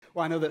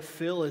Well, I know that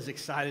Phil is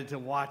excited to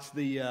watch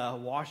the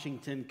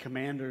Washington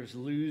Commanders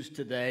lose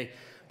today,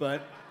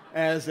 but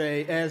as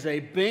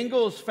a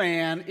Bengals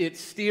fan, it's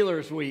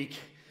Steelers week.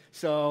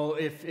 So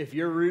if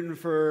you're rooting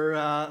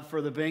for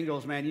the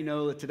Bengals, man, you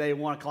know that today at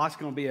 1 o'clock is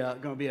going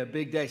to be a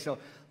big day. So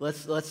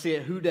let's see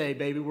it. Who day,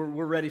 baby?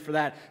 We're ready for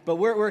that. But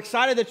we're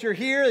excited that you're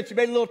here, that you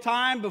made a little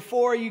time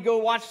before you go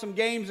watch some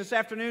games this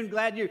afternoon.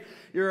 Glad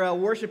you're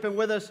worshiping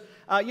with us.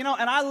 And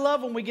I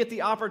love when we get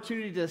the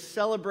opportunity to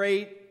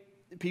celebrate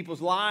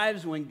people's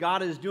lives when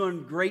God is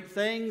doing great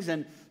things,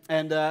 and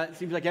it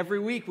seems like every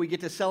week we get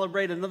to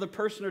celebrate another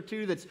person or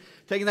two that's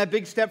taking that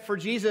big step for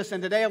Jesus.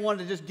 And today I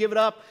wanted to just give it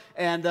up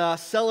and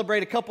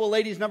celebrate a couple of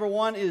ladies. Number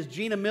one is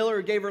Gina Miller,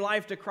 who gave her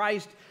life to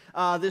Christ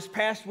this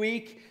past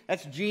week.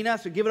 That's Gina,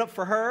 so give it up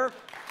for her.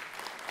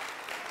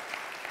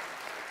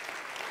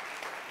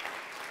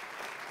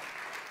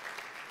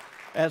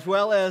 As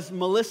well as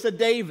Melissa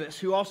Davis,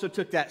 who also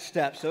took that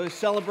step. So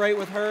celebrate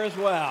with her as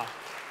well.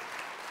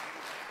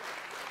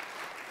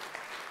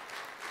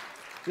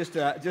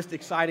 Just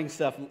exciting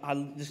stuff.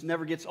 Just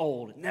never gets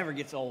old. It never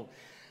gets old.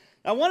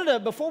 I wanted to,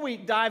 before we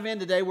dive in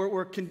today,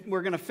 we're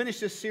going to finish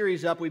this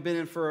series up we've been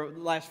in for the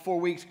last 4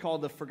 weeks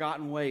called The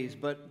Forgotten Ways.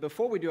 But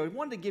before we do, I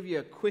wanted to give you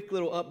a quick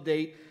little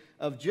update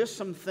of just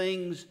some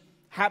things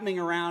happening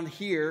around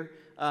here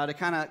to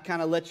kind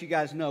of let you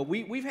guys know.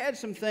 We've had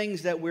some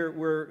things that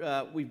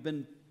we've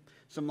been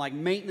some like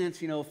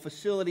maintenance,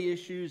 facility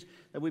issues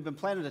that we've been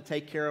planning to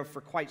take care of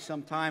for quite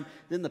some time.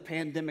 Then the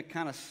pandemic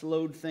kind of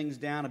slowed things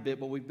down a bit,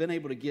 but we've been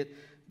able to get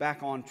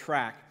back on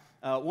track.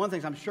 One of the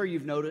things I'm sure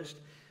you've noticed,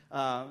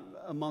 a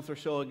month or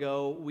so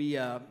ago, we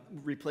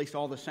replaced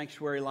all the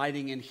sanctuary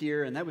lighting in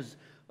here, and that was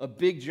a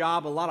big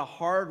job, a lot of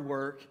hard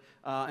work,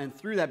 and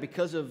through that,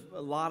 because of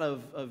a lot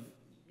of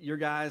your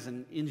guys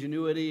and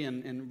ingenuity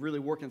and really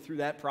working through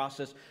that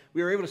process,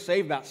 we were able to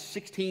save about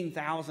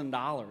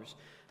 $16,000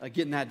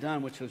 getting that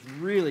done, which was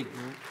really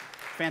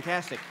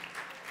fantastic.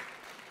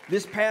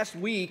 This past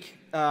week,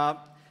 my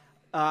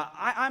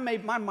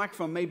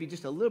microphone may be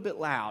just a little bit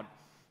loud,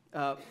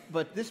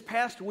 but this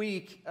past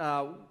week,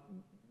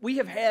 we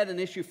have had an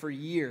issue for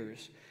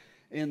years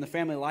in the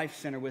Family Life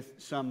Center with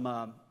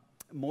some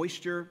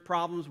moisture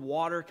problems,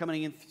 water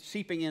coming in,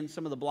 seeping in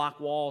some of the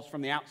block walls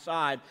from the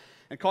outside,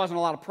 and causing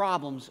a lot of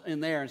problems in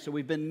there. And so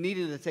we've been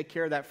needing to take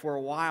care of that for a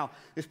while.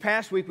 This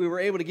past week, we were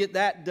able to get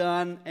that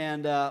done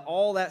and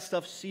all that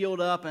stuff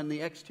sealed up and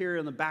the exterior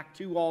and the back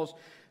two walls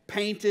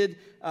painted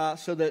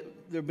so that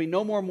there'll be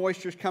no more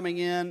moisture coming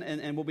in,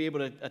 and we'll be able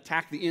to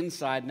attack the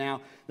inside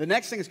now. The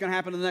next thing that's going to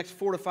happen in the next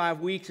 4 to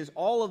 5 weeks is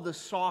all of the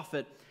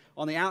soffit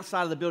on the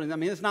outside of the building. I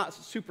mean, it's not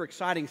super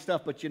exciting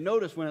stuff, but you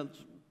notice when it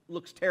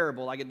looks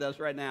terrible like it does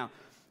right now.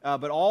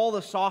 But all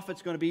the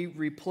soffit's going to be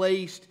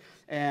replaced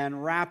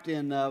and wrapped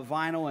in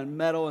vinyl and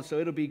metal, and so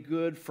it'll be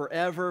good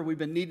forever. We've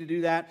been needing to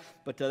do that,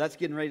 but that's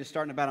getting ready to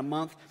start in about a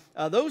month.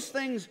 Those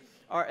things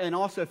are, and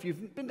also if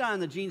you've been down in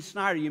the Gene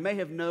Snyder, you may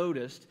have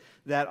noticed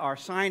that our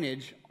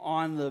signage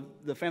on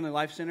the Family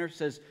Life Center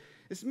says,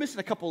 it's missing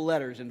a couple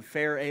letters in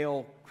Fair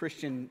Ale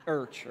Christian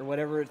Church, or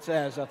whatever it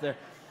says up there.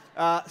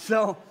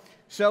 So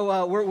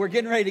we're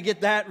getting ready to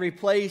get that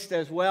replaced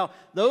as well.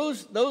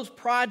 Those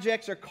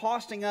projects are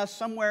costing us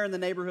somewhere in the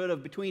neighborhood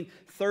of between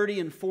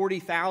 $30,000 and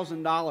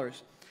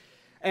 $40,000.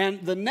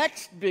 And the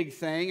next big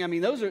thing, I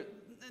mean, those are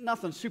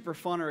nothing super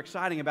fun or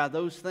exciting about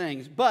those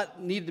things, but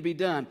need to be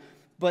done.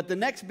 But the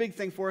next big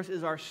thing for us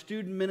is our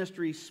student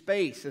ministry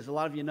space. As a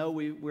lot of you know,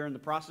 we're in the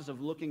process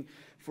of looking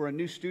for a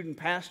new student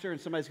pastor, and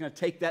somebody's going to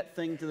take that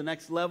thing to the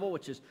next level,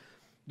 which is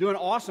doing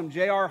awesome.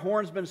 J.R.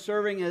 Horn's been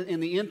serving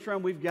in the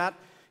interim. We've got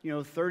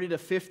 30 to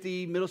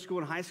 50 middle school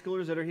and high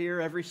schoolers that are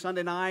here every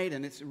Sunday night,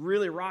 and it's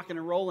really rocking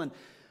and rolling.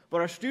 But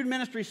our student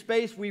ministry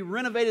space, we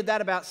renovated that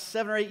about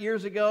 7 or 8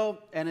 years ago,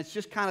 and it's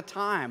just kind of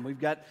time. We've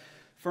got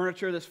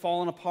furniture that's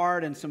falling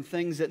apart and some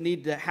things that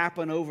need to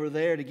happen over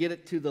there to get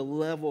it to the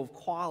level of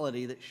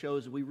quality that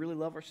shows that we really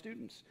love our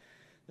students,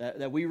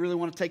 that we really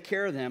want to take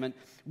care of them. And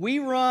we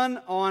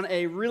run on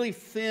a really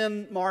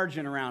thin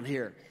margin around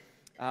here.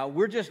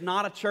 We're just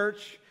not a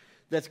church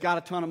that's got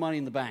a ton of money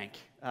in the bank.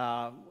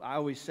 I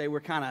always say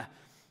we're kind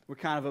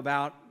of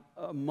about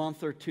a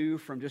month or two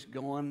from just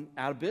going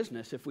out of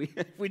business if we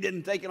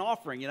didn't take an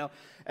offering,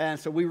 And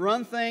so we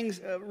run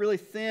things really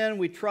thin.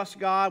 We trust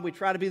God. We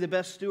try to be the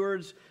best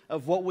stewards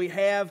of what we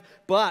have.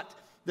 But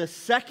the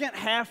second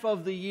half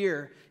of the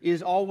year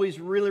is always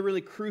really, really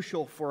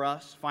crucial for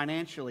us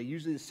financially.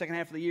 Usually the second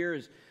half of the year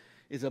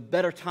is a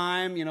better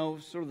time.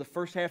 Sort of the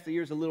first half of the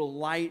year is a little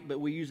light,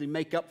 but we usually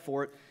make up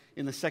for it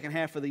in the second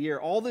half of the year.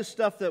 All this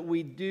stuff that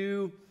we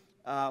do,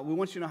 we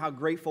want you to know how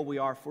grateful we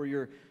are for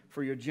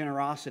your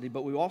generosity,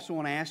 but we also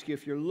want to ask you,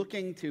 if you're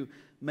looking to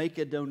make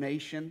a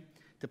donation,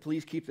 to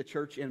please keep the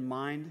church in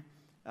mind.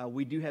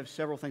 We do have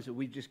several things that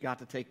we've just got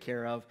to take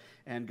care of,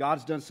 and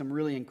God's done some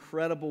really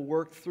incredible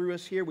work through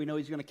us here. We know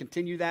He's going to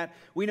continue that.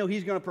 We know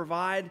He's going to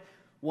provide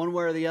one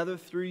way or the other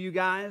through you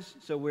guys,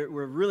 so we're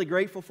really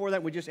grateful for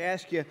that. We just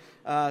ask you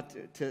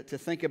to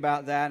think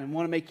about that and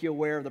want to make you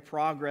aware of the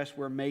progress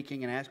we're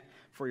making and ask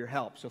for your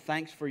help. So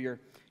thanks for your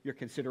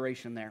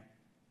consideration there.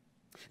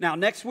 Now,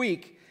 next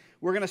week,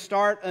 we're going to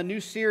start a new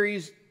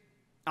series.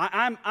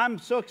 I'm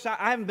so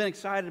excited. I haven't been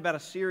excited about a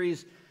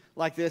series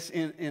like this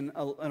in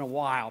a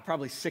while,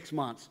 probably 6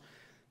 months.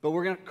 But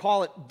we're going to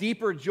call it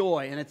Deeper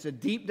Joy, and it's a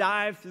deep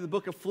dive through the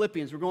book of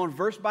Philippians. We're going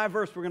verse by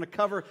verse. We're going to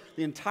cover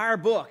the entire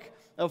book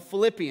of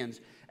Philippians.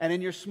 And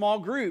in your small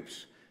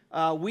groups,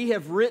 we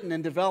have written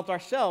and developed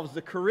ourselves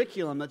the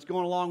curriculum that's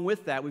going along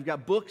with that. We've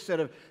got books that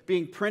are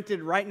being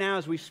printed right now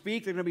as we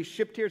speak. They're going to be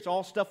shipped here. It's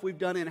all stuff we've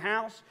done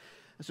in-house.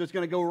 So it's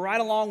going to go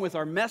right along with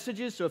our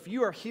messages. So if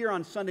you are here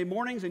on Sunday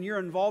mornings and you're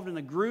involved in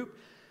a group,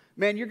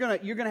 man, you're going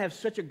to have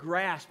such a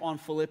grasp on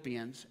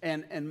Philippians.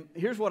 And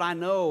here's what I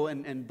know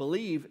and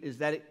believe is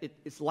that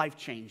it's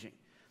life-changing.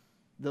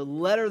 The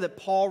letter that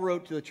Paul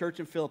wrote to the church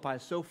in Philippi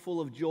is so full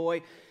of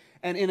joy.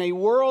 And in a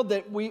world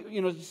that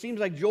it seems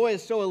like joy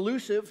is so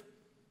elusive,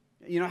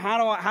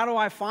 how do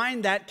I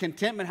find that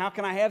contentment? How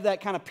can I have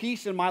that kind of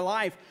peace in my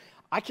life?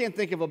 I can't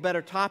think of a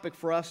better topic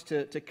for us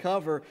to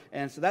cover,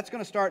 and so that's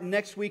going to start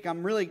next week.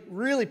 I'm really,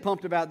 really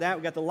pumped about that.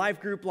 We've got the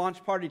Life Group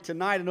launch party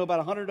tonight. I know about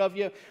 100 of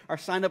you are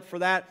signed up for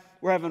that.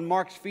 We're having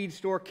Mark's Feed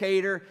Store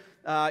cater.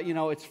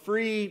 It's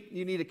free.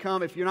 You need to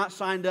come. If you're not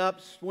signed up,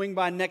 swing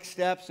by Next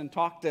Steps and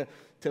talk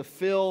to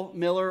Phil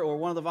Miller or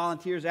one of the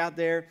volunteers out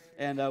there,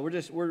 and we're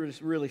just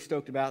really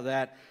stoked about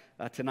that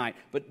tonight.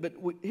 But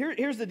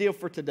here's the deal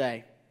for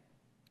today.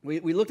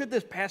 We looked at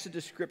this passage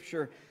of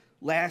Scripture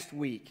last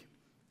week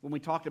when we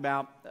talked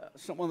about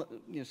some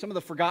of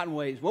the forgotten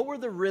ways. What were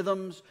the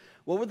rhythms?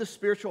 What were the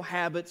spiritual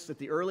habits that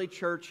the early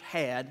church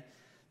had?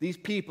 These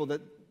people that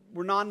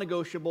were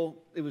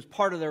non-negotiable. It was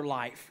part of their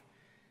life.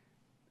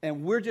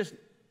 And we're just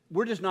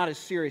not as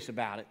serious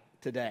about it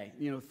today.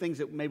 Things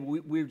that maybe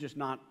we're just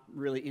not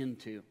really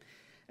into.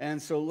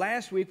 And so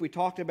last week we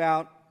talked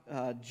about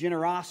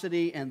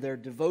generosity and their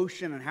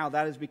devotion and how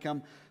that has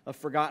become a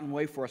forgotten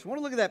way for us. I want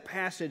to look at that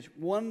passage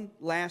one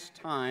last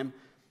time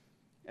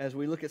as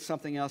we look at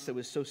something else that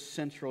was so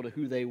central to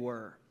who they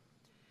were.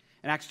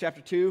 In Acts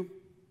chapter 2,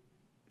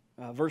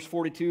 verse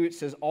 42, it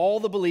says, all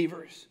the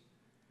believers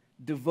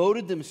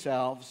devoted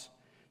themselves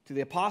to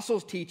the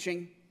apostles'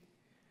 teaching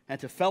and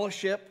to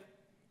fellowship,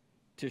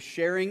 to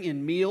sharing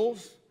in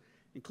meals,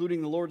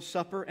 including the Lord's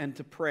Supper, and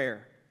to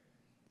prayer.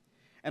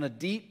 And a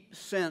deep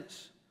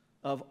sense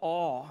of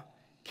awe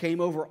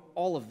came over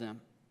all of them.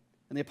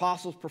 And the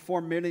apostles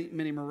performed many,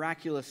 many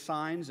miraculous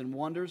signs and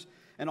wonders.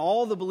 And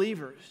all the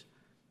believers,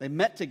 they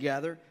met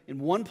together in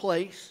one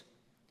place,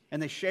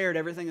 and they shared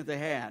everything that they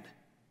had.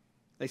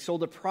 They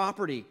sold their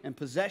property and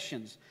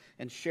possessions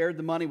and shared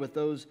the money with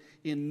those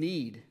in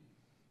need.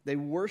 They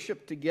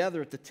worshiped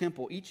together at the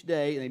temple each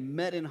day. They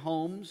met in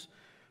homes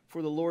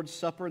for the Lord's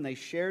Supper, and they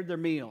shared their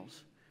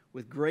meals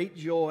with great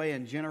joy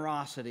and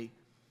generosity,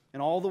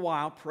 and all the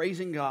while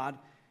praising God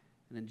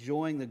and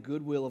enjoying the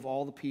goodwill of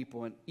all the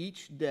people. And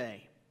each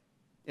day,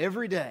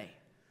 every day,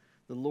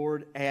 the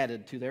Lord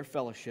added to their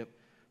fellowship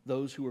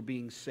those who were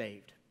being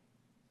saved.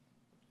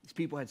 These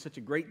people had such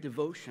a great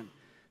devotion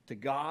to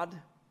God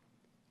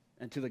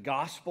and to the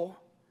gospel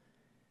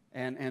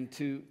and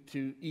to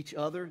each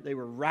other. They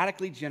were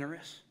radically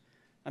generous.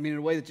 I mean, in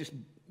a way that just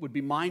would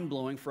be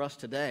mind-blowing for us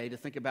today to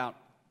think about,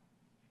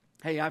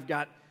 hey, I've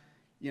got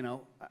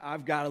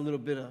a little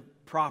bit of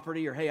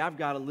property, or hey, I've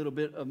got a little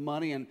bit of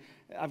money and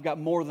I've got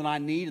more than I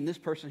need, and this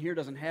person here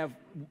doesn't have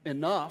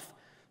enough.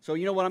 So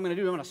you know what I'm going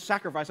to do? I'm going to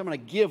sacrifice. I'm going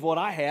to give what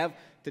I have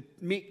to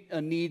meet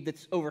a need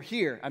that's over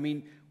here. I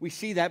mean, we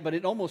see that, but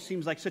it almost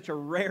seems like such a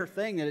rare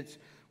thing that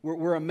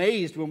we're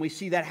amazed when we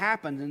see that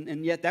happen,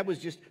 and yet that was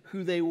just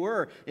who they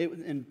were.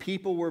 And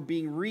people were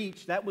being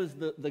reached. That was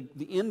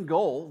the end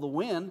goal, the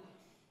win,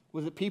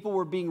 was that people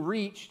were being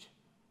reached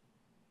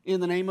in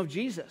the name of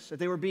Jesus, that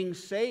they were being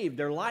saved.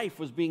 Their life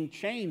was being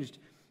changed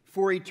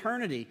for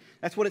eternity.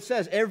 That's what it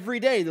says. Every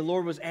day the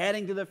Lord was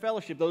adding to their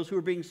fellowship those who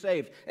were being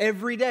saved.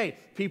 Every day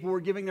people were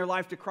giving their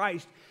life to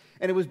Christ.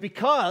 And it was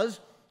because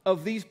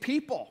of these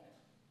people,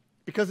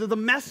 because of the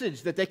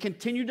message that they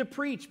continued to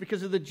preach,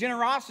 because of the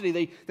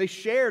generosity they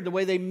shared, the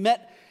way they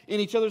met in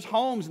each other's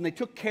homes and they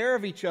took care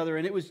of each other,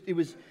 and it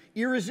was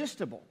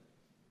irresistible.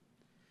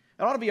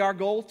 It ought to be our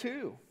goal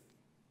too.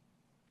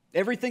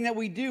 Everything that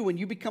we do, when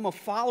you become a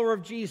follower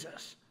of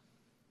Jesus,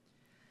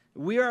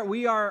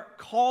 we are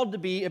called to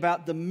be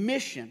about the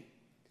mission,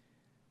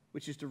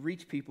 which is to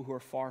reach people who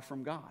are far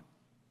from God.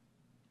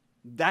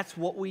 That's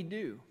what we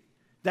do.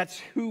 That's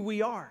who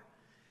we are.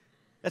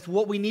 That's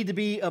what we need to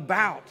be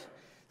about.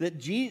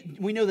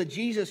 We know that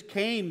Jesus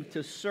came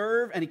to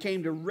serve and He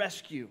came to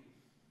rescue.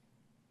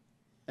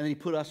 And then He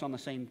put us on the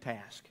same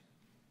task.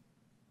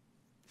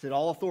 He said,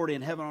 all authority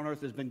in heaven and on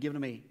earth has been given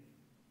to me.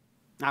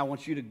 I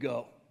want you to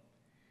go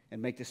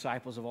and make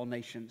disciples of all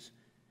nations,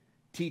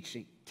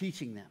 teaching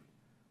them,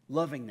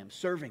 loving them,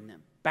 serving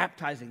them,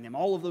 baptizing them,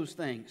 all of those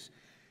things.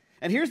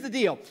 And here's the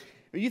deal.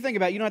 When you think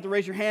about it, you don't have to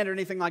raise your hand or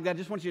anything like that. I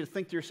just want you to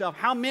think to yourself,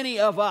 how many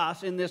of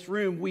us in this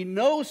room, we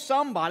know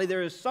somebody,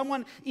 there is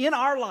someone in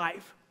our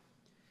life,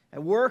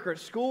 at work or at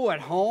school, at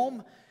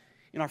home,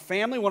 in our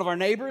family, one of our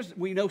neighbors,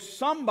 we know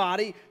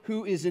somebody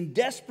who is in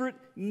desperate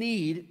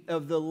need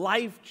of the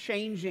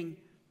life-changing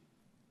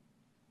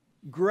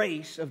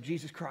grace of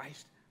Jesus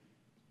Christ.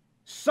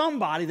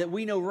 Somebody that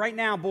we know right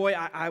now, boy,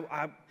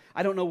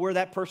 I don't know where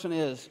that person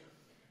is,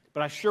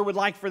 but I sure would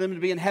like for them to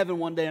be in heaven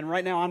one day, and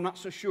right now I'm not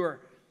so sure.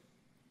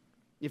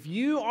 If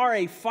you are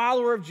a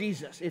follower of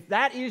Jesus, if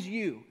that is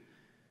you,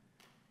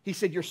 he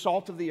said, you're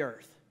salt of the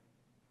earth.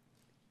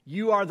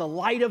 You are the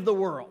light of the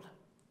world.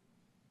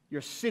 You're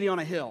a city on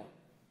a hill.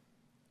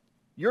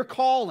 Your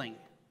calling,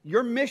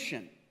 your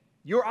mission,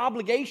 your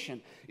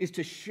obligation is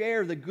to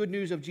share the good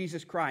news of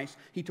Jesus Christ.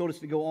 He told us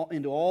to go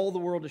into all the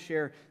world to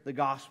share the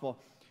gospel.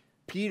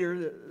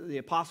 Peter, the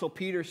Apostle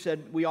Peter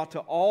said we ought to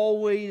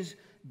always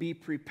be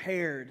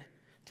prepared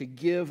to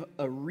give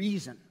a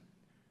reason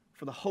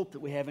for the hope that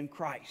we have in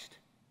Christ.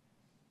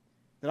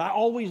 That I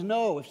always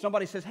know if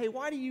somebody says, hey,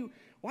 why do you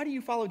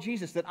follow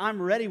Jesus? That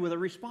I'm ready with a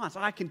response.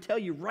 I can tell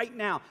you right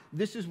now,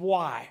 this is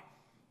why.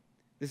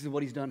 This is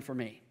what he's done for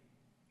me.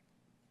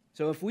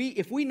 So if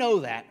we know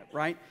that,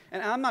 right?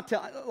 And I'm not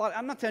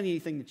telling you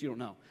anything that you don't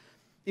know.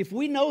 If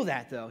we know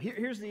that, though,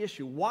 here's the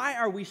issue. Why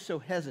are we so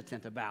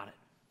hesitant about it?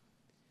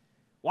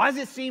 Why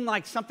does it seem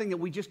like something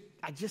that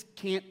I just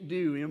can't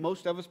do? You know,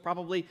 most of us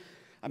probably,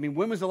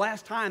 when was the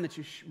last time that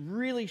you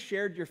really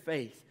shared your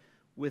faith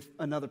with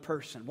another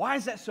person? Why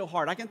is that so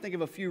hard? I can think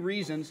of a few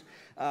reasons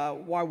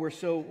why we're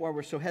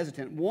so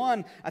hesitant.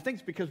 One, I think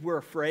it's because we're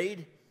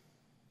afraid.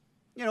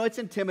 You know, it's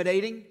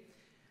intimidating.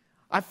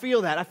 I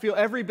feel that. I feel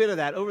every bit of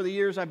that. Over the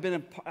years, I've been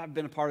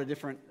a part of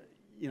different,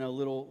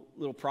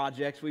 little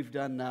projects. We've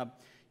done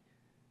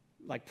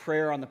like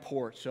prayer on the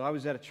porch. So I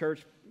was at a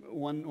church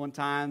one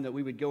time that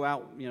we would go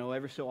out,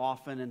 every so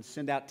often and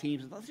send out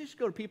teams. Let's just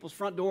go to people's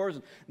front doors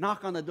and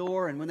knock on the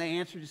door. And when they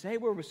answer, just say, hey,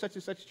 we're with such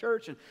and such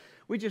church, and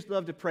we just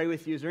love to pray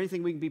with you. Is there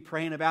anything we can be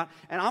praying about?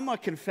 And I'm going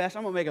to confess,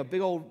 I'm going to make a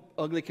big old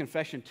ugly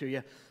confession to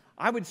you.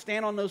 I would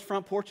stand on those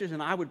front porches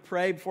and I would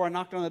pray before I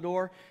knocked on the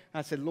door.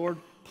 I said, Lord,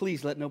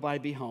 please let nobody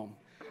be home.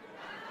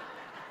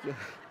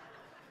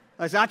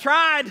 I said, I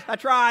tried.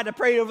 I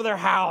prayed over their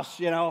house,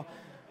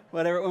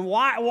 whatever. And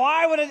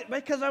why would it?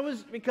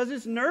 Because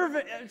it's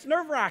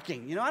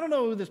nerve-wracking. I don't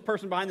know who this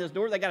person behind this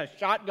door. They got a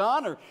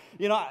shotgun or,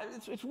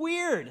 it's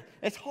weird.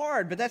 It's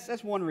hard, but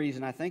that's one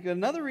reason, I think.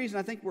 Another reason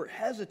I think we're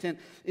hesitant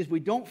is we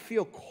don't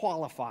feel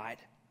qualified.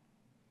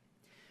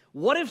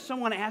 What if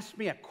someone asks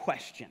me a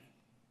question?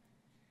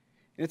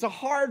 It's a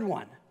hard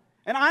one.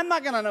 And I'm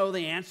not going to know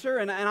the answer,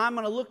 and I'm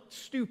going to look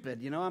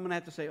stupid. I'm going to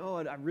have to say, oh,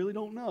 I really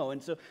don't know.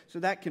 And so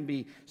that can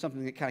be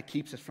something that kind of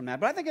keeps us from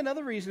that. But I think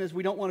another reason is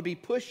we don't want to be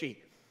pushy.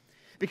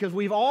 Because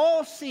we've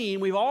all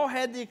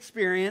had the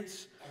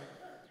experience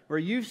where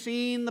you've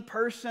seen the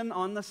person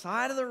on the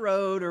side of the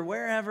road or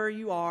wherever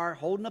you are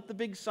holding up the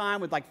big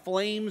sign with like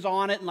flames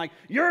on it and like,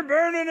 you're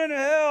burning in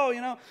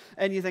hell,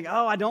 And you think,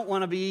 oh, I don't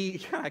want to be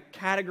kind of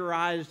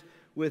categorized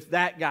with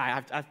that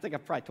guy. I think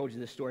I've probably told you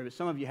this story, but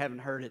some of you haven't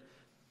heard it.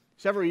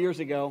 Several years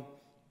ago,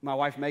 my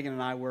wife Megan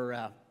and I were,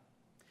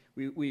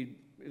 it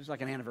was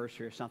like an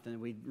anniversary or something.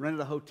 We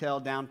rented a hotel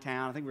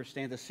downtown. I think we were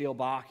staying at the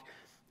Seelbach,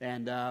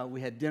 and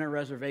we had dinner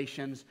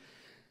reservations,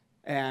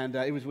 and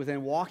it was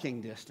within walking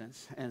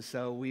distance. And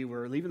so we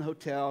were leaving the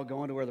hotel,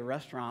 going to where the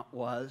restaurant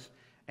was,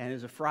 and it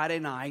was a Friday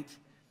night,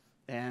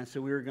 and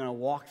so we were going to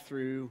walk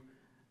through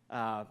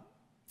 4th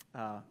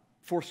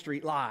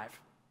Street Live.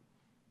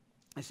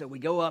 And so we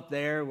go up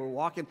there, we're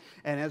walking,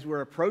 and as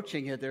we're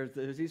approaching it,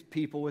 there's these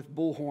people with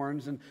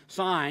bullhorns and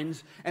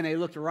signs, and they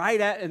looked right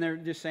at, and they're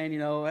just saying,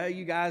 hey,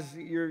 you guys,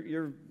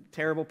 you're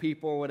terrible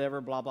people or whatever,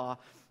 blah, blah.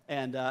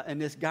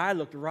 And this guy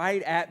looked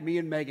right at me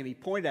and Megan. He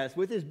pointed at us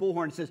with his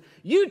bullhorn and says,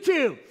 you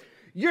two,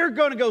 you're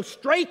going to go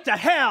straight to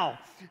hell.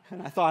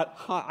 And I thought,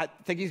 I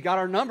think he's got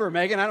our number,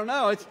 Megan. I don't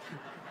know.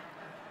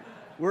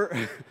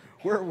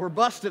 We're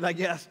busted, I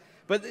guess.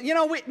 But,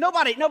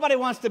 nobody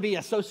wants to be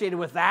associated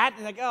with that.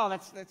 And like, oh,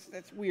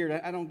 that's weird.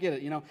 I don't get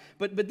it,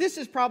 But this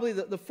is probably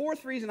the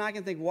fourth reason I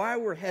can think why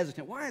we're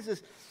hesitant. Why is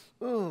this,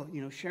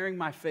 sharing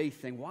my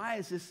faith thing? Why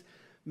does this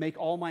make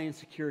all my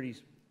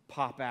insecurities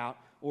pop out?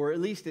 Or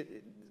at least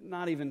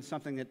not even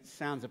something that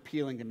sounds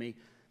appealing to me.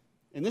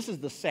 And this is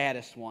the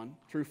saddest one,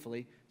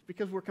 truthfully. It's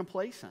because we're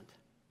complacent.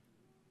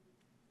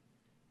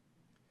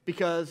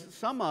 Because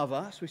some of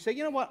us, we say,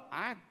 you know what?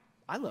 I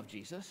love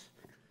Jesus.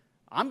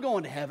 I'm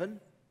going to heaven.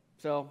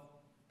 So,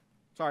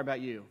 sorry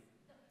about you.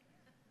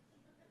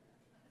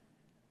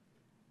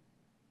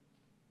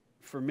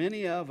 For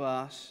many of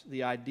us,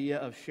 the idea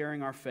of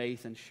sharing our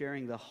faith and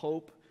sharing the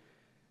hope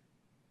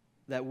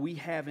that we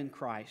have in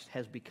Christ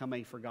has become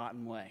a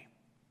forgotten way.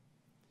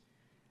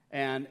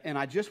 And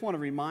I just want to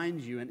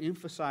remind you and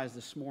emphasize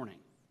this morning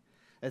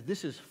that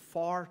this is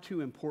far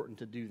too important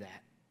to do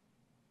that.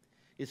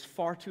 It's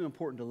far too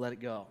important to let it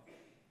go.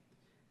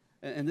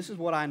 And this is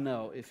what I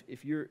know.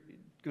 If you're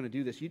going to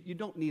do this, you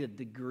don't need a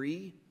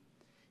degree.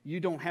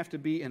 You don't have to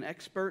be an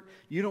expert.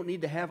 You don't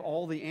need to have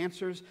all the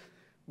answers.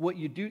 What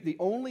you do, the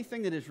only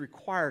thing that is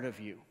required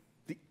of you,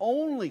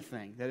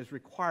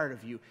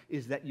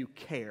 is that you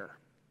care.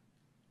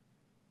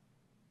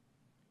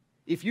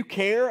 If you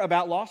care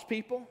about lost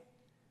people,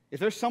 If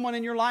there's someone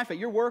in your life, at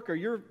your work or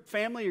your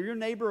family or your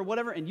neighbor or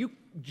whatever, and you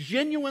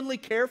genuinely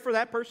care for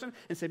that person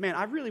and say, man,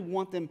 I really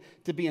want them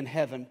to be in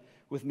heaven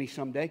with me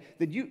someday,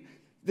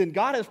 then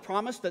God has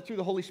promised that through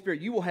the Holy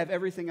Spirit you will have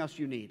everything else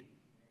you need.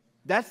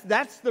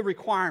 That's the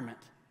requirement,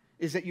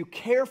 is that you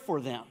care for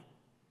them.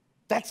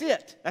 That's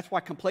it. That's why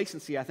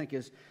complacency, I think,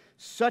 is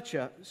such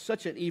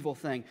an evil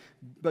thing.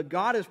 But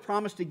God has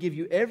promised to give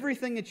you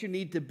everything that you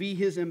need to be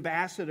His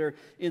ambassador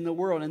in the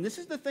world. And this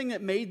is the thing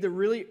that made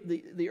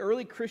the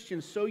early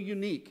Christians so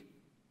unique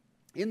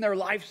in their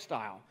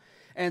lifestyle.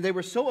 And they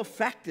were so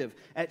effective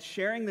at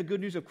sharing the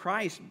good news of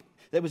Christ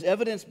that was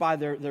evidenced by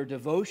their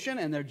devotion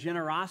and their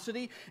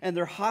generosity and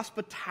their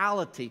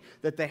hospitality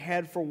that they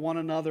had for one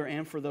another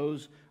and for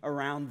those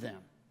around them.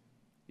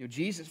 You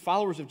know,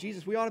 followers of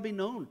Jesus, we ought to be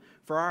known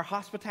for our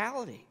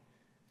hospitality.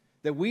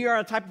 That we are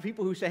a type of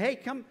people who say, hey,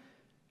 come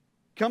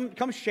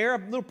share a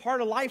little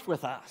part of life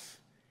with us.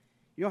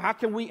 You know, how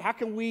can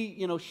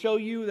we show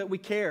you that we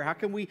care? How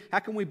can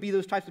we be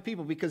those types of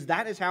people? Because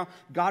that is how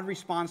God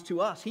responds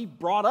to us. He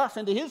brought us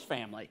into His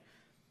family.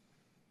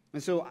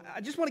 And so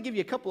I just want to give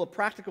you a couple of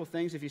practical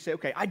things if you say,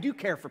 okay, I do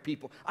care for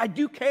people. I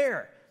do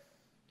care,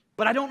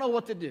 but I don't know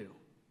what to do.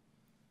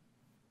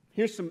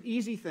 Here's some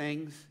easy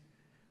things,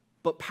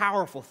 but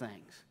powerful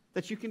things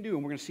that you can do,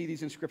 and we're going to see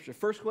these in Scripture.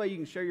 First way you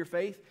can share your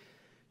faith,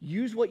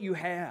 use what you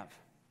have.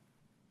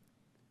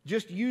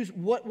 Just use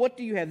what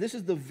do you have? This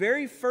is the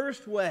very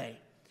first way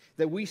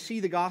that we see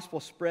the gospel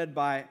spread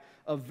by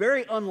a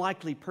very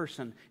unlikely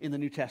person in the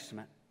New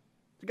Testament.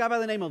 It's a guy by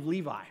the name of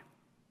Levi.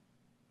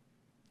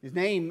 His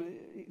name,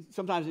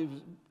 sometimes he was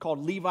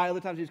called Levi,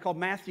 other times he was called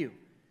Matthew.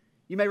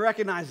 You may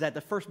recognize that,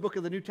 the first book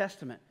of the New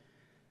Testament.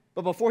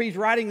 But before he's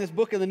writing this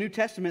book of the New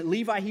Testament,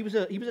 Levi, he was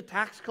a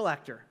tax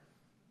collector.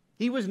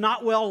 He was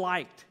not well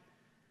liked.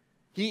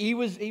 He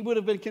would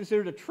have been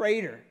considered a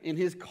traitor in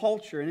his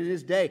culture and in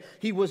his day.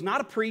 He was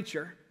not a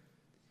preacher.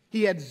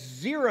 He had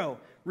zero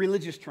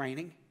religious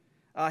training.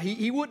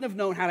 He wouldn't have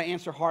known how to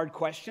answer hard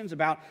questions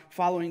about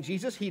following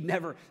Jesus. He'd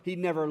never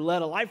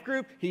led a life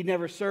group. He'd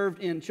never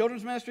served in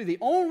children's ministry. The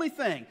only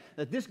thing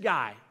that this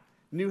guy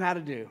knew how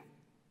to do,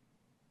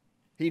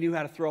 he knew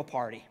how to throw a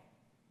party.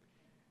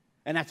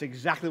 And that's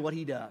exactly what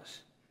he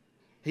does.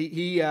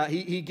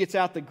 He gets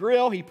out the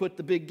grill. He put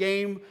the big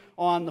game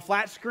on the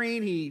flat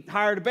screen. He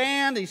hired a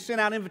band. He sent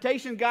out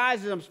invitation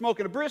guys. I'm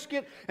smoking a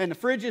brisket, and the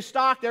fridge is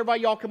stocked.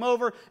 Everybody, y'all come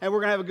over, and we're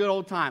going to have a good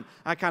old time.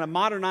 I kind of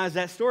modernized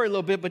that story a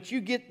little bit, but you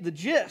get the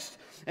gist.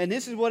 And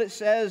this is what it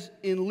says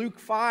in Luke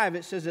 5.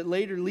 It says that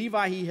later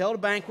Levi, he held a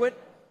banquet,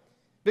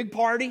 big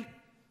party,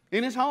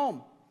 in his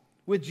home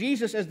with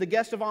Jesus as the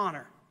guest of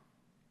honor.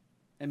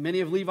 And many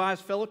of Levi's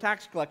fellow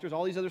tax collectors,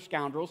 all these other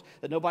scoundrels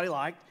that nobody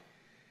liked,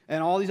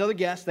 and all these other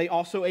guests, they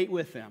also ate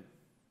with them.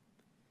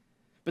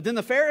 But then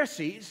the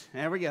Pharisees,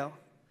 there we go,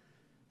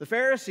 the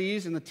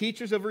Pharisees and the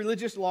teachers of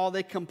religious law,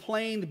 they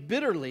complained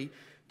bitterly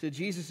to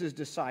Jesus'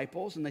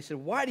 disciples, and they said,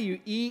 why do you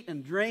eat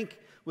and drink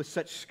with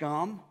such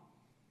scum?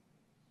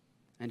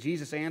 And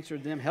Jesus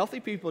answered them,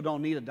 healthy people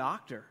don't need a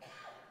doctor,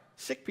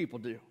 sick people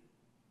do.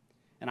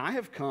 And I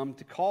have come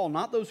to call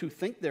not those who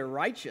think they're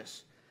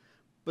righteous,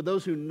 but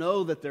those who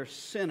know that they're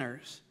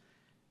sinners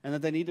and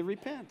that they need to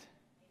repent.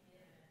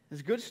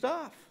 It's good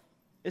stuff.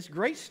 It's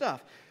great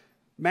stuff.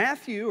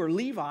 Matthew, or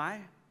Levi,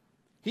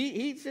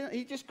 he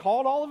just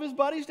called all of his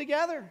buddies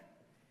together.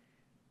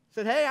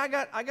 Said, hey,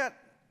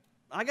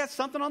 I got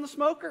something on the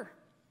smoker.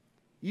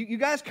 You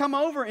guys come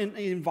over, and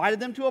he invited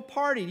them to a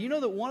party. Do you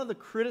know that one of the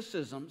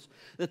criticisms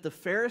that the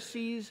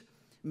Pharisees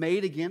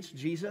made against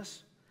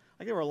Jesus,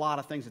 like there were a lot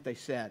of things that they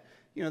said.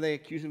 You know, they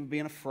accused him of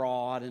being a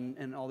fraud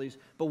and all these.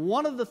 But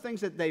one of the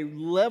things that they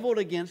leveled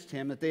against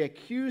him, that they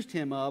accused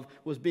him of,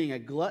 was being a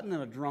glutton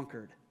and a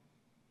drunkard.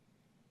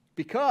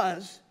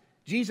 Because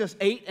Jesus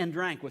ate and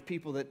drank with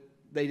people that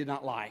they did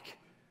not like.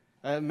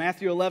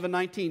 Matthew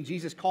 11:19,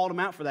 Jesus called him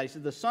out for that. He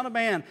said, the Son of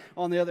Man,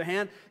 on the other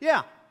hand,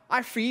 yeah,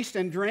 I feast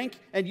and drink,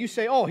 and you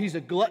say, oh, he's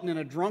a glutton and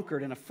a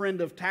drunkard and a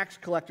friend of tax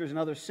collectors and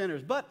other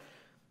sinners. But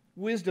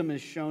wisdom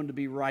is shown to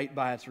be right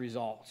by its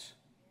results.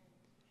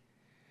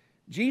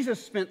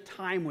 Jesus spent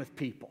time with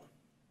people.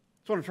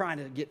 That's what I'm trying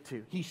to get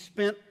to. He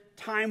spent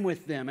time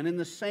with them. And in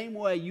the same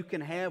way, you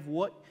can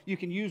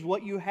use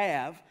what you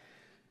have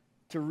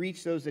to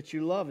reach those that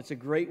you love. It's a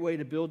great way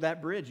to build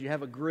that bridge. You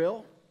have a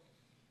grill,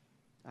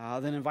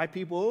 then invite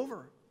people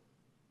over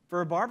for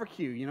a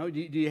barbecue. You know, do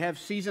you have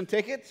season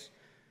tickets?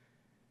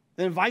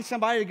 Then invite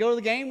somebody to go to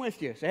the game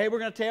with you. Say, hey, we're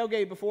going to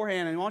tailgate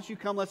beforehand, and why don't you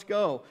come, let's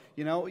go.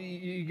 You know,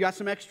 you got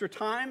some extra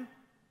time?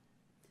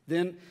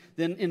 Then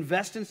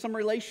invest in some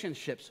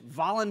relationships.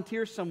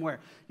 Volunteer somewhere.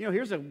 You know,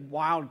 here's a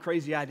wild,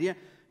 crazy idea.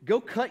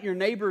 Go cut your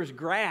neighbor's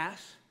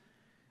grass,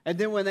 and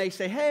then when they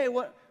say, hey,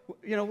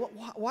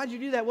 why'd you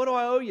do that? What do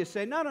I owe you?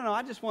 Say, no,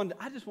 I just wanted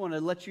to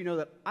let you know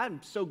that I'm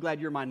so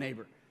glad you're my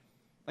neighbor.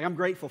 Like, I'm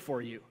grateful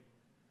for you.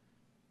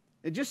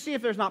 And just see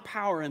if there's not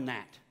power in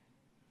that.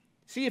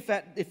 See if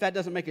that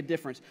doesn't make a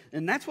difference.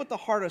 And that's what the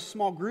heart of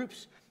small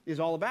groups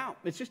is all about.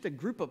 It's just a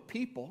group of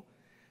people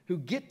who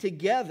get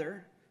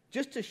together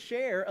just to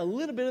share a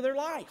little bit of their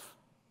life.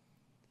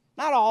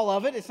 Not all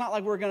of it. It's not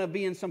like we're going to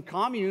be in some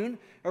commune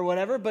or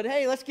whatever, but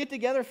hey, let's get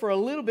together for a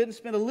little bit and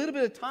spend a little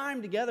bit of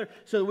time together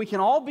so that we can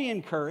all be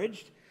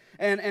encouraged.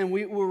 And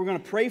we're going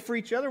to pray for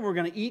each other. We're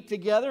going to eat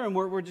together, and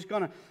we're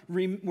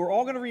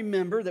all going to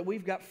remember that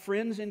we've got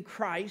friends in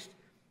Christ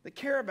that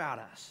care about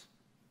us.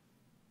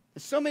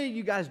 And so many of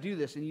you guys do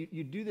this, and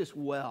you do this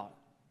well.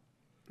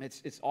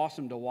 It's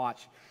awesome to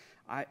watch.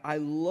 I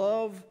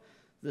love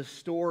the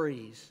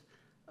stories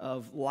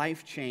of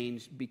life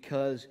change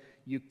because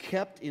you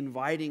kept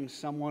inviting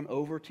someone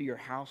over to your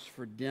house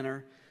for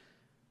dinner,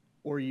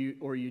 or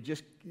you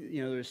just,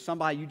 there's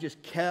somebody you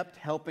just kept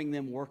helping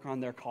them work on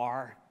their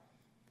car,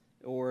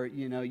 or,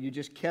 you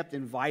just kept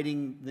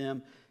inviting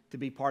them to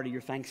be part of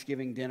your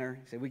Thanksgiving dinner.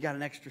 You say, we got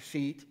an extra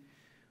seat.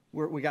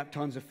 We got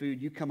tons of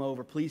food. You come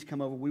over. Please come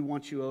over. We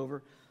want you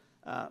over.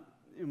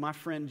 My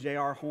friend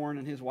J.R. Horn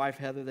and his wife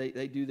Heather,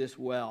 they do this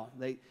well.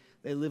 They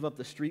live up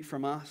the street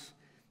from us,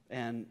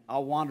 and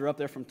I'll wander up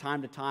there from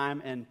time to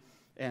time.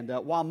 And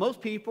while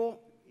most people,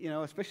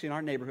 especially in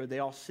our neighborhood, they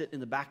all sit in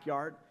the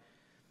backyard.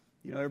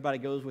 Everybody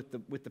goes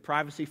with the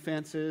privacy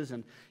fences,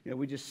 and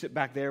we just sit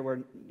back there where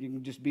you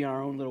can just be in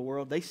our own little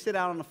world. They sit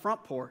out on the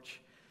front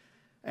porch,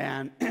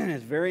 and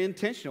it's very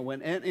intentional.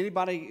 When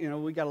anybody,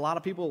 we got a lot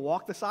of people who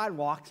walk the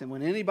sidewalks, and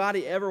when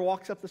anybody ever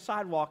walks up the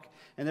sidewalk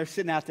and they're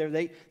sitting out there,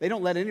 they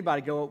don't let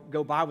anybody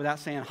go by without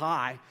saying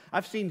hi.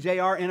 I've seen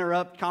JR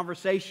interrupt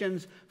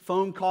conversations,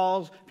 phone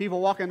calls,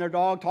 people walking their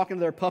dog, talking to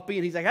their puppy,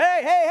 and he's like,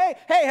 hey,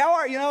 how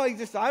are you? I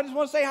just want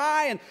to say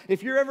hi, and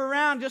if you're ever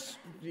around,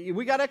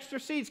 we got extra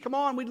seats. Come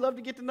on, we'd love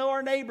to get to know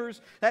our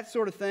neighbors, that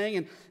sort of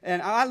thing.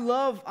 And I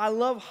love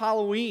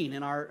Halloween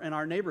in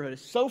our neighborhood.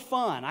 It's so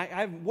fun. I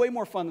have way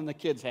more fun than the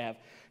kids have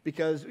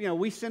because,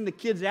 we send the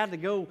kids out to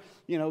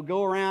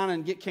go around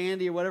and get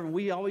candy or whatever. And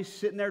we always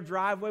sit in their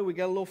driveway. We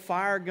got a little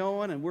fire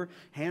going, and we're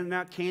handing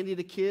out candy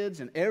to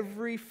kids. And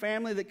every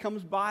family that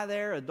comes by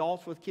there,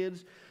 adults with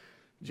kids,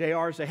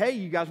 JR say, hey,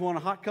 you guys want a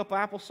hot cup of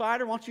apple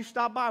cider? Why don't you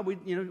stop by?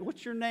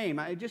 What's your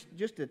name?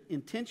 Just an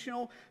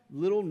intentional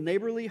little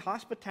neighborly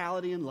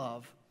hospitality and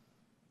love.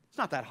 It's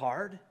not that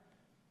hard.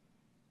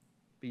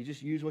 But you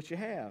just use what you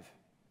have.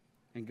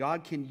 And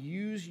God can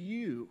use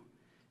you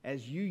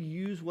as you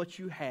use what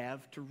you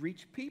have to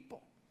reach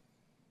people.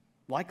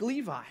 Like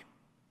Levi.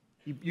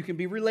 You can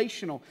be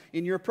relational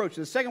in your approach.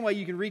 The second way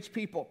you can reach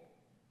people,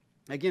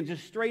 again,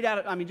 just straight out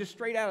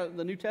of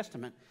the New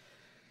Testament,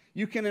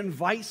 you can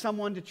invite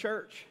someone to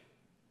church.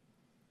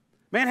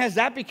 Man, has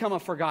that become a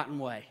forgotten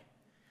way?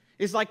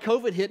 It's like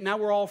COVID hit, now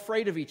we're all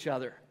afraid of each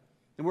other.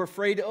 And we're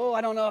afraid,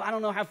 I don't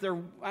know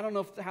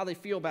how they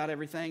feel about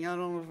everything. I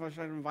don't know if I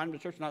should invite them to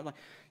church or not.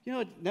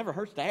 It never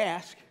hurts to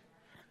ask.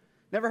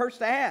 Never hurts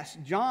to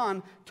ask.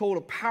 John told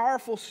a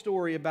powerful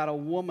story about a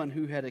woman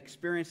who had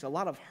experienced a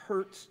lot of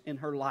hurts in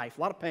her life,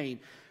 a lot of pain.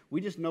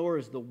 We just know her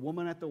as the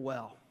woman at the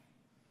well.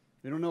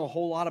 We don't know a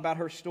whole lot about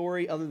her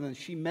story other than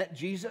she met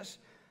Jesus,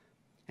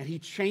 and he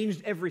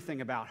changed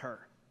everything about her.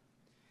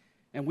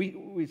 And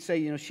we'd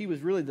say, she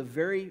was really the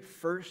very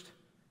first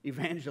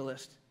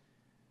evangelist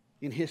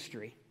in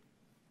history.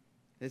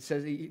 It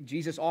says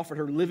Jesus offered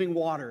her living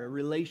water, a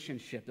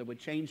relationship that would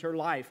change her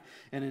life.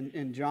 And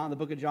in John, the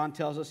book of John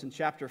tells us in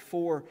chapter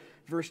 4,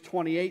 verse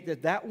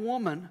 28, that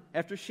woman,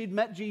 after she'd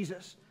met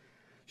Jesus,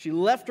 she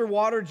left her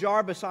water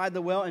jar beside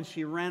the well and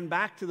she ran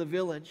back to the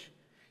village.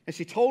 And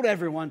she told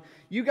everyone,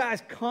 you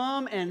guys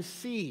come and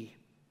see.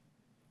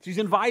 She's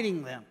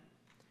inviting them.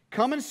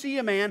 Come and see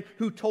a man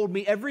who told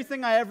me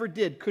everything I ever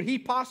did. Could he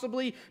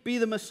possibly be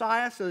the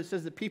Messiah? So it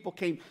says that people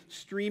came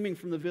streaming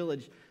from the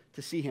village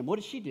to see him. What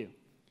did she do?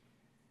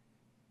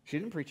 She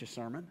didn't preach a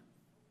sermon.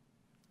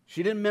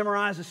 She didn't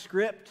memorize a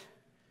script.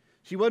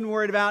 She wasn't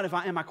worried about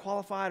am I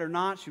qualified or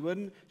not. She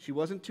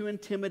wasn't too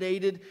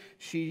intimidated.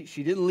 She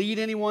didn't lead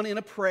anyone in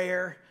a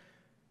prayer.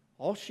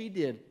 All she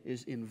did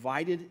is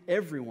invited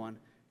everyone,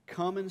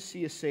 come and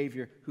see a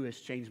Savior who has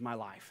changed my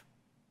life.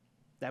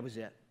 That was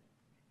it.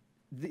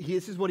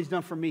 This is what he's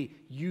done for me.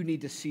 You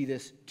need to see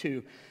this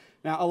too.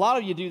 Now, a lot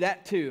of you do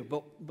that too,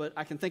 but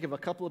I can think of a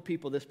couple of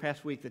people this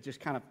past week that just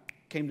kind of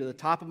came to the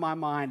top of my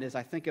mind as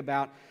I think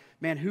about,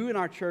 man, who in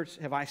our church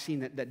have I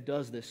seen that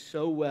does this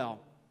so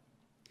well?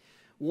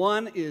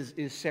 One is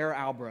Sarah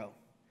Albro.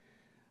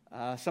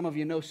 Some of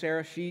you know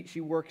Sarah. She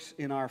works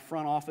in our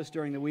front office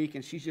during the week,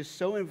 and she's just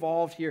so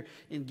involved here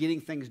in getting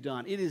things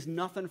done. It is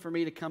nothing for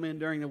me to come in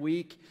during the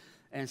week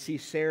and see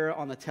Sarah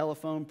on the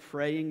telephone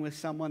praying with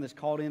someone that's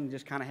called in and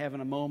just kind of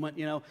having a moment,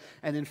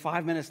 and then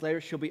 5 minutes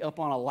later she'll be up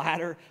on a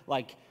ladder,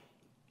 like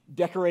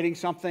decorating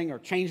something or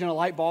changing a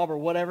light bulb or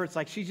whatever. It's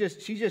like she's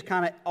just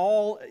kind of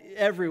all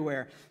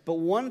everywhere. But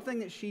one thing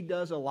that she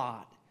does a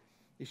lot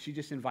is she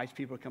just invites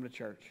people to come to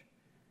church.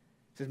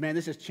 Says, man,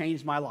 this has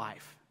changed my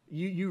life.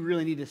 You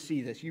really need to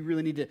see this. You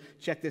really need to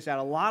check this out.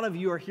 A lot of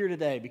you are here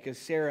today because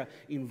Sarah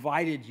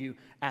invited you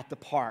at the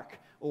park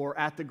or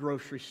at the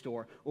grocery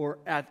store or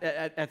at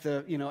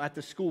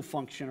the school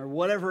function or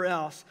whatever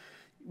else.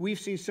 We've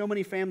seen so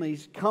many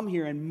families come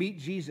here and meet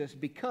Jesus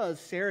because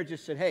Sarah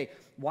just said, hey,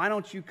 why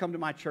don't you come to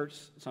my church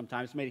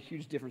sometime? It's made a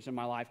huge difference in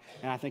my life,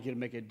 and I think it'll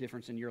make a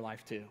difference in your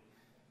life too.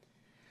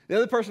 The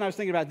other person I was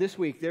thinking about this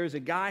week, there's a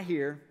guy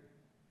here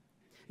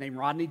named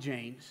Rodney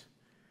James,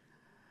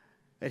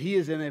 that he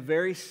is in a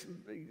very,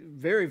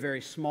 very, very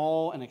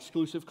small and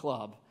exclusive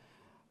club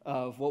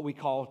of what we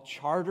call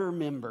charter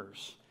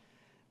members.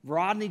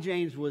 Rodney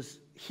James was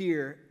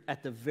here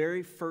at the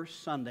very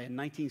first Sunday in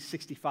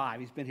 1965.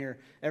 He's been here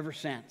ever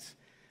since.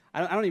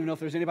 I don't even know if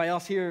there's anybody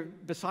else here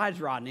besides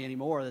Rodney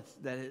anymore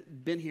that has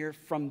been here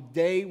from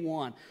day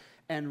one.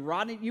 And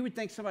Rodney, you would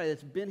think somebody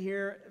that's been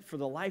here for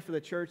the life of the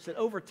church, that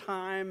over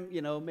time,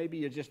 maybe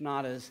you're just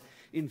not as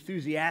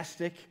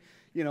enthusiastic,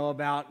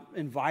 about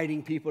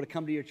inviting people to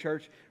come to your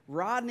church.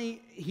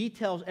 Rodney, he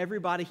tells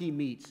everybody he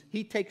meets.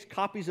 He takes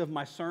copies of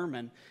my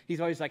sermon. He's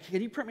always like, can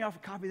you print me off a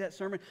copy of that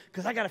sermon?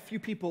 Because I got a few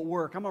people at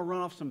work. I'm going to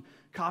run off some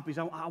copies.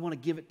 I want to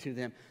give it to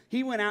them.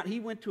 He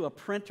went to a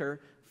printer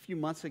a few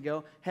months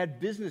ago, had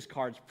business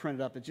cards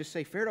printed up that just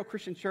say Fairdale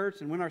Christian Church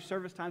and when our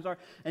service times are,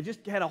 and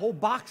just had a whole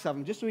box of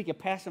them just so he could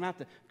pass them out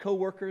to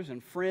coworkers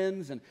and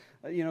friends and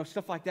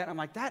stuff like that. And I'm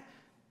like,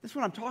 that's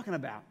what I'm talking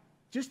about.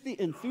 Just the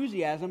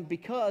enthusiasm,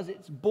 because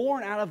it's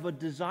born out of a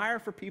desire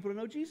for people to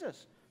know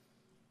Jesus.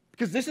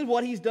 Because this is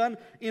what he's done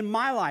in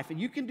my life. And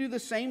you can do the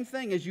same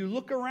thing. As you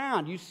look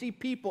around, you see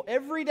people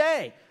every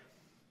day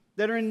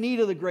that are in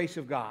need of the grace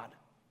of God.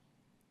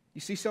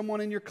 You see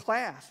someone in your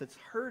class that's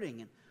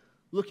hurting and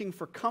looking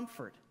for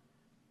comfort.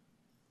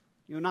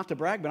 Not to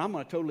brag, but I'm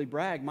going to totally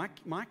brag.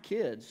 My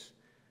kids,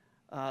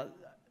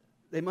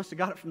 they must have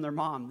got it from their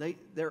mom.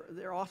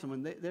 They're awesome,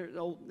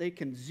 and they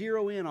can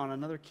zero in on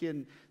another kid,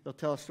 and they'll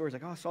tell us stories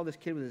like, I saw this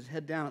kid with his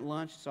head down at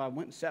lunch, so I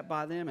went and sat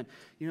by them, and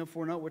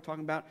before we know it, we're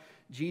talking about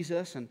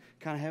Jesus and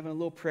kind of having a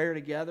little prayer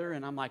together,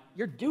 and I'm like,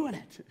 you're doing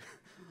it.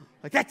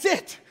 Like, that's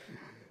it.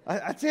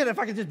 That's it. If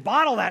I could just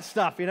bottle that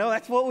stuff,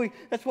 that's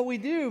what we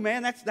do,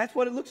 man. That's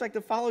what it looks like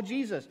to follow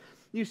Jesus.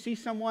 You see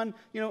someone,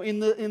 in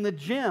the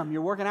gym,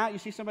 you're working out, you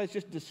see somebody that's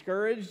just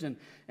discouraged and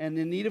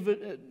in need of,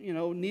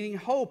 needing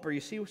hope, or you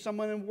see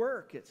someone in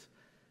work, it's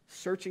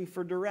searching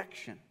for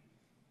direction.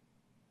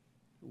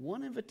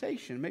 One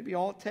invitation, maybe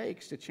all it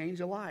takes to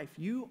change a life.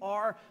 You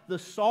are the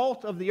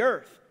salt of the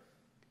earth,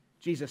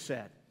 Jesus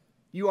said.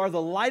 You are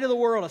the light of the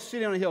world. A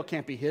city on a hill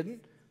can't be hidden.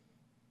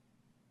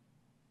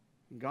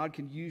 And God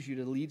can use you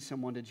to lead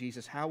someone to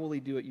Jesus. How will he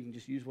do it? You can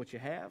just use what you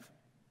have.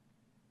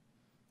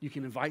 You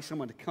can invite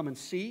someone to come and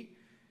see.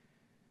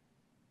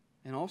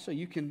 And also,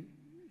 you can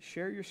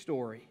share your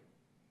story.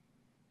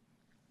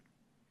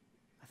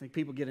 I think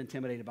people get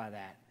intimidated by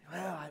that.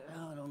 Well,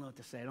 I don't know what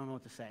to say. I'm going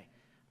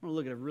to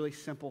look at a really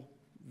simple,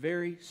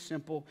 very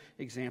simple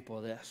example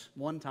of this.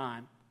 One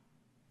time,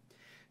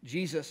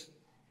 Jesus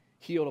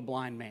healed a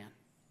blind man.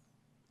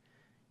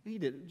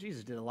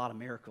 Jesus did a lot of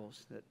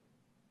miracles that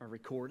are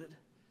recorded.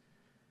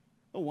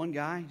 One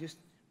guy just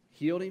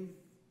healed him,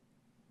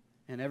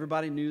 and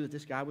everybody knew that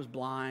this guy was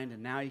blind,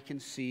 and now he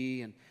can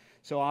see. And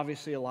so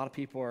obviously a lot of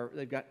people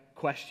they've got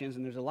questions,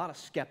 and there's a lot of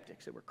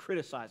skeptics that were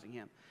criticizing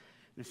him.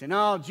 And they say,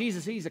 no,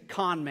 Jesus, he's a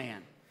con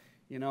man.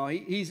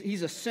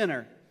 He's a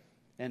sinner.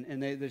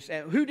 And they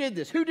say, who did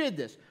this? Who did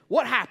this?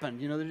 What happened?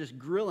 They're just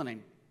grilling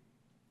him.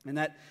 And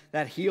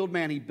that healed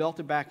man, he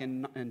belted back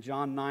in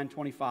John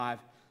 9:25.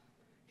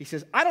 He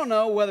says, I don't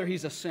know whether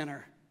he's a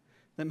sinner.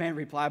 The man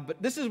replied,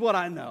 but this is what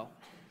I know.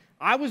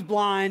 I was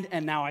blind,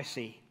 and now I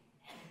see.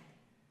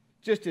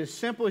 Just as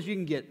simple as you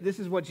can get. This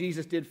is what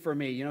Jesus did for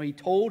me. He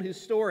told his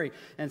story.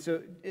 And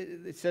so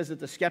it says that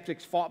the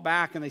skeptics fought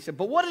back, and they said,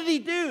 but what did he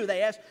do?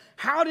 They asked,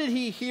 how did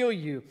he heal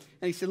you?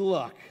 And he said,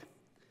 look,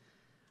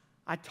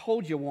 I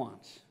told you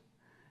once.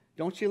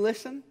 Don't you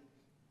listen?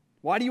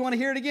 Why do you want to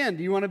hear it again?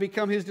 Do you want to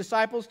become his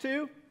disciples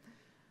too?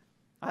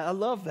 I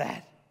love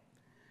that.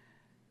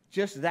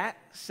 Just that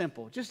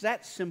simple. Just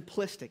that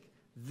simplistic.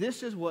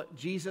 This is what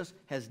Jesus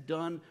has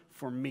done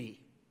for me.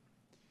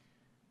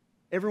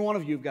 Every one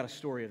of you have got a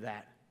story of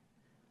that.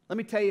 Let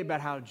me tell you about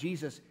how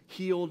Jesus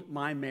healed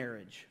my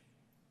marriage.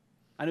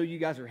 I know you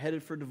guys are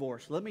headed for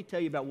divorce. Let me tell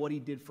you about what he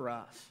did for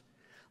us.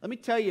 Let me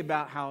tell you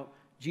about how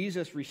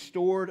Jesus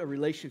restored a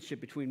relationship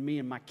between me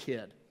and my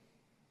kid.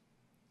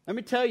 Let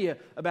me tell you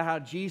about how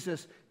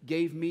Jesus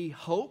gave me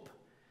hope.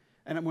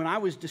 And when I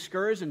was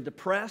discouraged and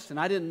depressed and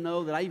I didn't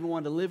know that I even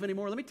wanted to live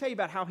anymore, let me tell you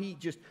about how he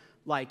just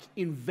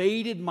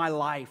invaded my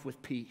life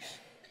with peace.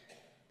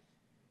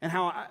 And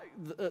how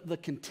the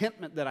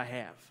contentment that I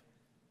have.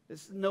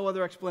 There's no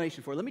other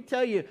explanation for it. Let me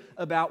tell you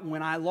about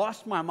when I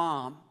lost my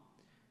mom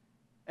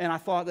and I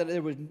thought that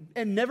there would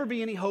never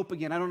be any hope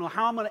again. I don't know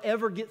how I'm going to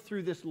ever get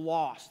through this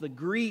loss. The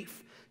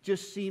grief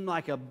just seemed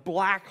like a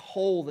black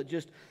hole that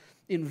just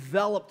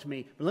enveloped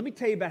me. But let me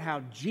tell you about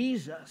how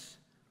Jesus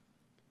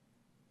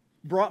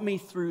brought me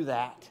through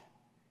that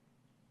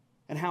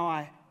and how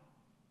I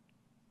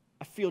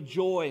feel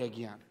joy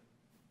again.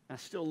 I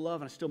still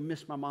love and I still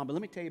miss my mom. But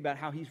let me tell you about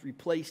how he's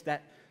replaced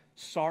that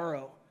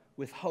sorrow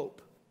with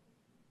hope.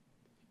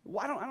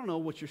 Well, I don't know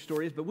what your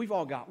story is, but we've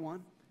all got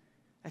one.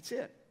 That's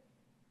it.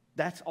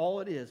 That's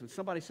all it is. When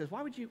somebody says,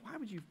 why would you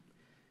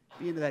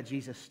be into that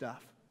Jesus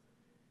stuff?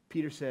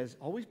 Peter says,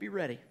 always be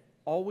ready.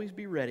 Always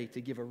be ready to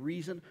give a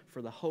reason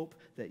for the hope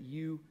that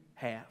you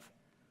have.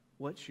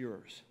 What's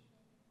yours?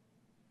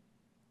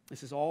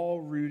 This is all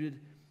rooted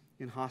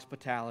in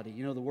hospitality.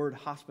 You know, the word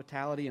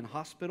hospitality and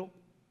hospital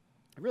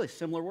are really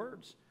similar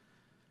words.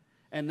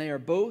 And they are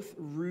both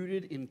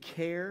rooted in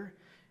care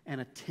and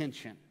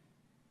attention.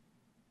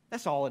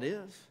 That's all it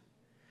is.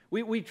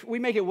 We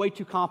make it way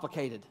too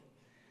complicated.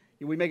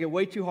 We make it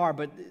way too hard,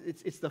 but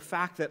it's the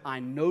fact that I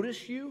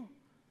notice you,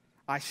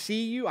 I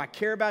see you, I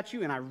care about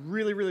you, and I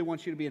really, really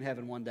want you to be in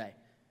heaven one day.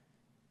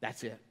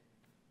 That's it.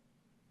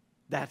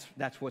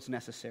 That's what's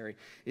necessary.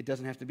 It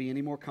doesn't have to be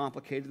any more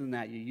complicated than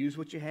that. You use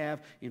what you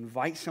have,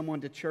 invite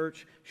someone to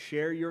church,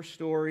 share your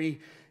story,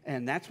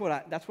 and that's what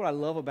I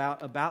love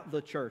about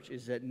the church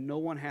is that no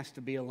one has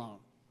to be alone.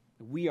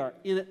 We are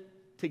in it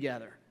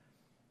together.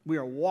 We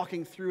are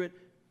walking through it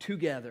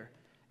together,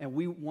 and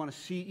we want to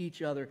see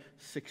each other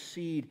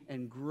succeed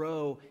and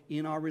grow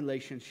in our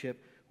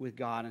relationship with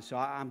God. And so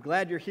I'm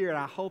glad you're here, and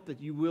I hope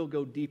that you will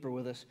go deeper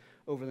with us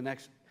over the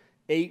next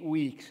 8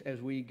 weeks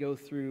as we go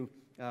through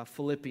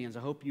Philippians. I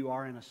hope you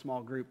are in a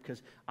small group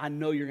because I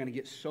know you're going to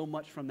get so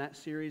much from that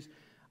series.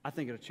 I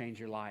think it'll change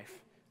your life.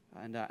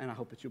 And I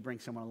hope that you'll bring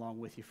someone along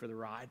with you for the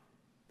ride.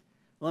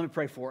 Let me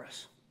pray for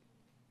us.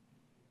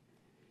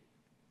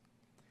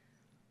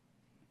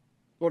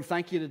 Lord,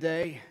 thank you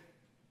today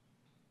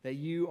that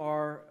you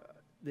are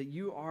the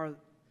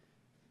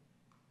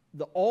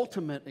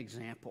ultimate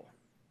example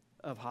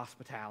of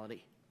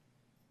hospitality.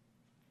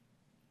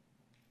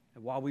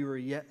 And while we were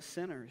yet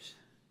sinners,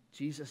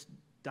 Jesus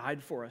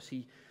died for us.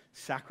 He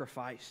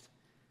sacrificed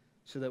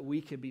so that we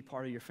could be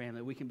part of your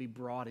family, that we can be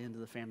brought into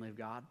the family of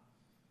God.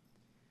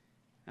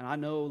 And I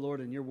know,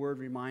 Lord, and your word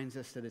reminds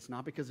us that it's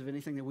not because of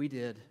anything that we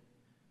did.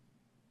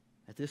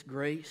 That this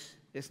grace,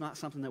 it's not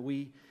something that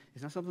we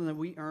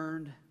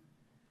earned.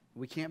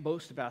 We can't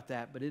boast about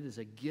that, but it is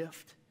a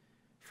gift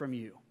from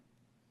you.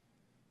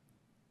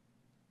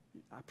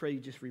 I pray you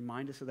just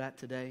remind us of that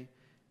today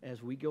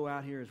as we go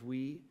out here, as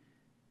we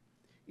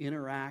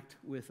interact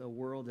with a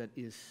world that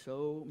is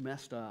so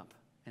messed up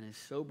and is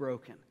so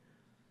broken.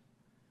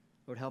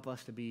 Lord, help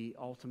us to be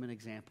ultimate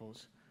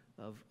examples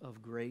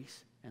of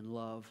grace and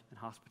love and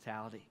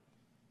hospitality.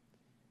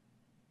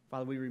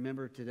 Father, we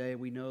remember today,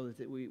 we know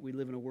that we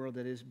live in a world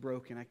that is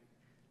broken.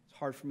 It's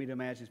hard for me to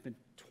imagine. It's been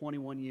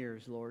 21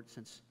 years, Lord,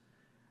 since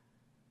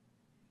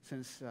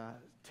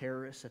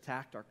terrorists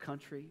attacked our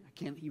country. I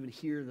can't even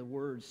hear the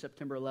words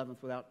September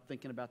 11th without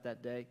thinking about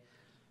that day.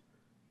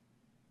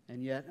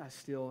 And yet, I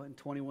still, in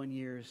 21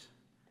 years,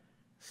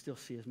 still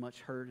see as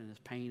much hurt and as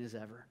pain as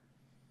ever.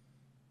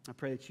 I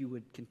pray that you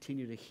would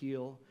continue to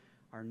heal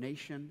our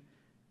nation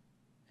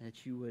and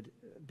that you would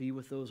be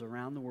with those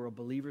around the world,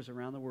 believers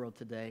around the world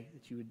today,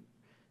 that you would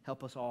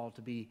help us all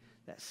to be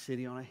that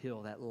city on a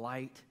hill, that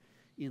light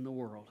in the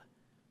world,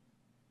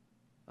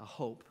 a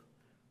hope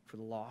for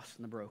the lost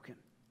and the broken.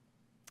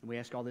 And we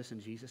ask all this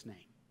in Jesus' name.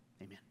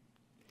 Amen.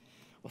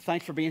 Well,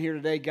 thanks for being here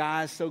today,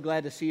 guys. So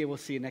glad to see you. We'll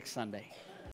see you next Sunday.